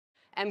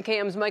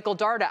MKM's Michael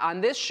Darda on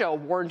this show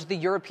warned the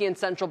European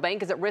Central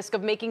Bank is at risk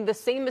of making the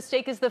same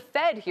mistake as the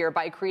Fed here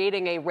by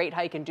creating a rate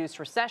hike-induced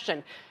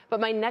recession.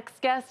 But my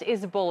next guest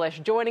is bullish.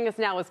 Joining us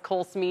now is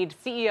Cole Smead,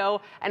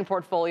 CEO and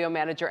portfolio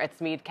manager at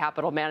Smead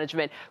Capital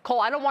Management.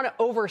 Cole, I don't want to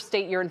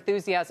overstate your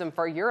enthusiasm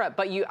for Europe,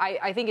 but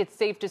I think it's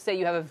safe to say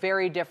you have a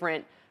very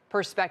different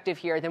perspective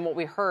here than what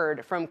we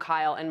heard from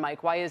Kyle and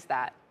Mike. Why is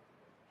that?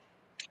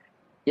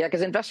 Yeah,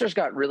 because investors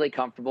got really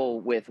comfortable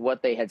with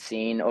what they had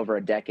seen over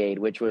a decade,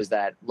 which was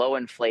that low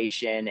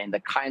inflation and the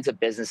kinds of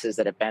businesses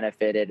that it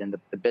benefited and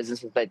the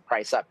businesses that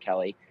price up,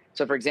 Kelly.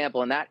 So, for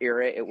example, in that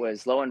era, it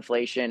was low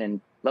inflation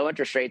and low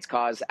interest rates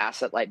caused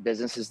asset-light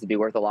businesses to be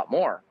worth a lot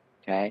more,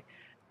 okay?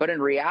 But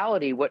in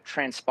reality, what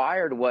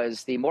transpired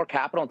was the more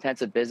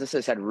capital-intensive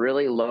businesses had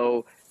really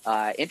low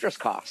interest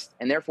costs,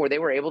 and therefore they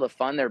were able to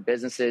fund their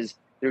businesses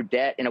through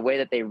debt in a way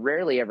that they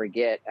rarely ever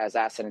get as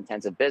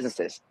asset-intensive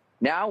businesses.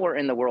 Now we're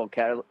in the world,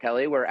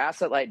 Kelly, where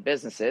asset-light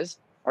businesses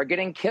are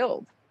getting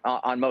killed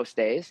on most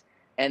days.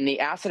 And the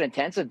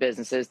asset-intensive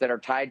businesses that are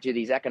tied to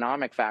these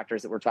economic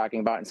factors that we're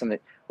talking about and some of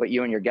what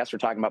you and your guests were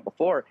talking about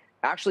before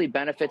actually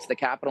benefits the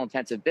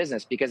capital-intensive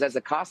business, because as the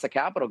cost of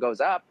capital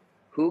goes up,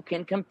 who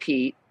can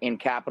compete in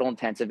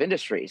capital-intensive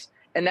industries?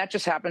 And that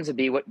just happens to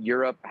be what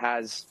Europe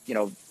has,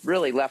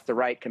 really left to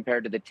right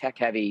compared to the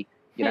tech-heavy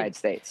United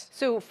States.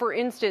 So, for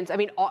instance,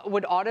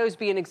 would autos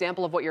be an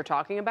example of what you're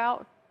talking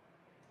about?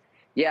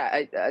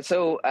 Yeah.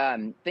 So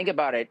think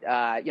about it.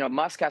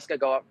 Musk has to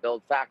go out and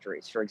build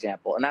factories, for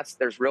example, and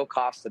there's real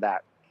cost to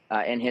that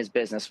in his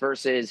business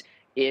versus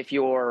if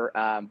you're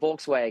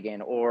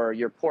Volkswagen or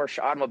your Porsche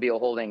Automobile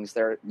Holdings,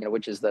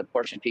 which is the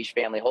Porsche and Peach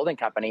family holding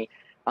company.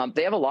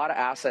 They have a lot of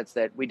assets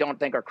that we don't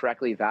think are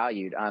correctly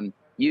valued.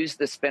 Use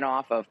the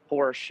spinoff of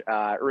Porsche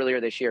earlier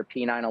this year,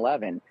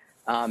 P911.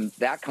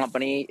 That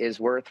company is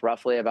worth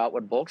roughly about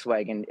what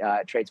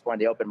Volkswagen trades for in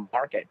the open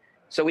market.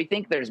 So we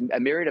think there's a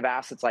myriad of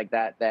assets like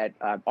that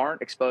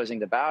aren't exposing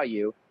the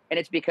value. And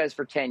it's because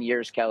for 10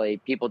 years,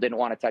 Kelly, people didn't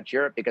want to touch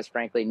Europe because,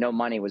 frankly, no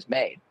money was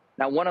made.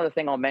 Now, one other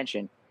thing I'll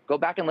mention, go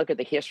back and look at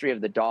the history of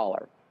the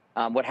dollar.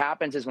 What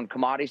happens is when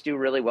commodities do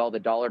really well, the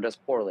dollar does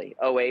poorly.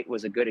 '08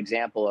 was a good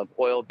example of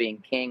oil being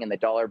king and the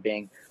dollar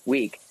being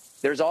weak.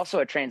 There's also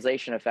a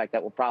translation effect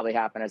that will probably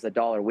happen as the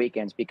dollar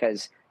weakens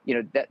because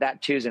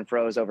that twos and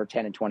froze over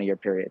 10 and 20-year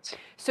periods.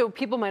 So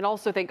people might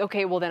also think,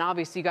 okay, well, then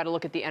obviously you got to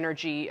look at the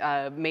energy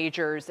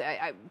majors.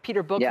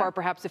 Peter Boockvar,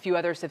 perhaps a few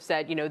others have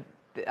said,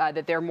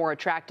 that they're more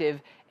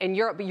attractive in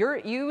Europe. But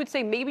you would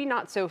say maybe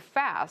not so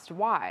fast.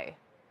 Why?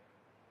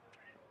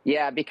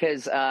 Yeah,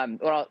 because,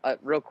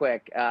 real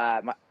quick,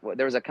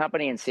 there was a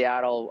company in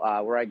Seattle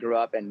where I grew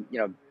up, and,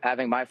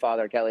 having my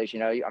father, Kelly, as you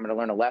know, I'm going to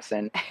learn a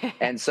lesson.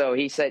 And so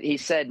he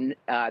said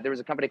there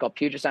was a company called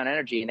Puget Sound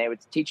Energy, and they would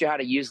teach you how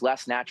to use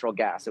less natural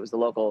gas. It was the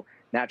local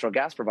natural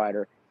gas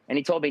provider. And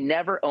he told me,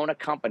 never own a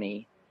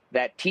company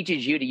that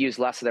teaches you to use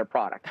less of their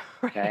product.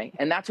 Okay. Right.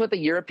 And that's what the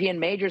European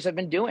majors have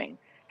been doing.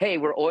 Hey,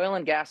 we're oil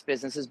and gas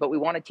businesses, but we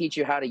want to teach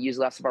you how to use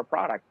less of our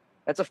product.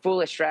 That's a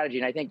foolish strategy.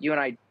 And I think you and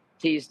I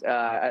teased,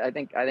 I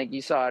think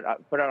you saw it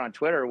put out on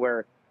Twitter,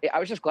 where I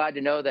was just glad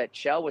to know that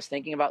Shell was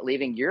thinking about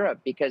leaving Europe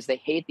because they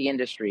hate the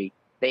industry.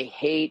 They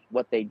hate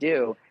what they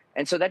do.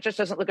 And so that just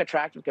doesn't look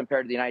attractive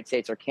compared to the United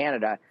States or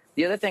Canada.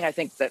 The other thing I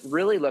think that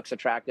really looks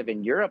attractive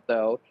in Europe,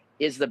 though,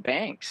 is the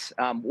banks.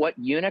 What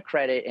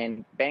UniCredit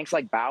and banks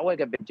like BAWAG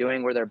have been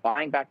doing, where they're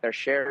buying back their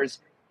shares,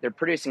 they're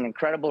producing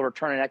incredible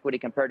return on equity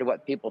compared to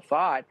what people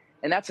thought.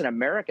 And that's an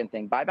American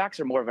thing. Buybacks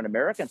are more of an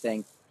American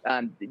thing.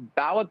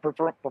 BAWAG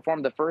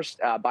performed the first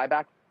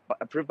buyback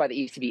approved by the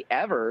ECB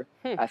ever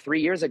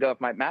 3 years ago, if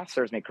my math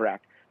serves me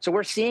correct. So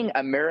we're seeing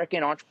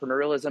American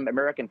entrepreneurialism,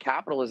 American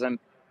capitalism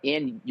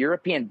in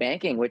European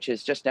banking, which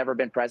has just never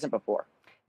been present before.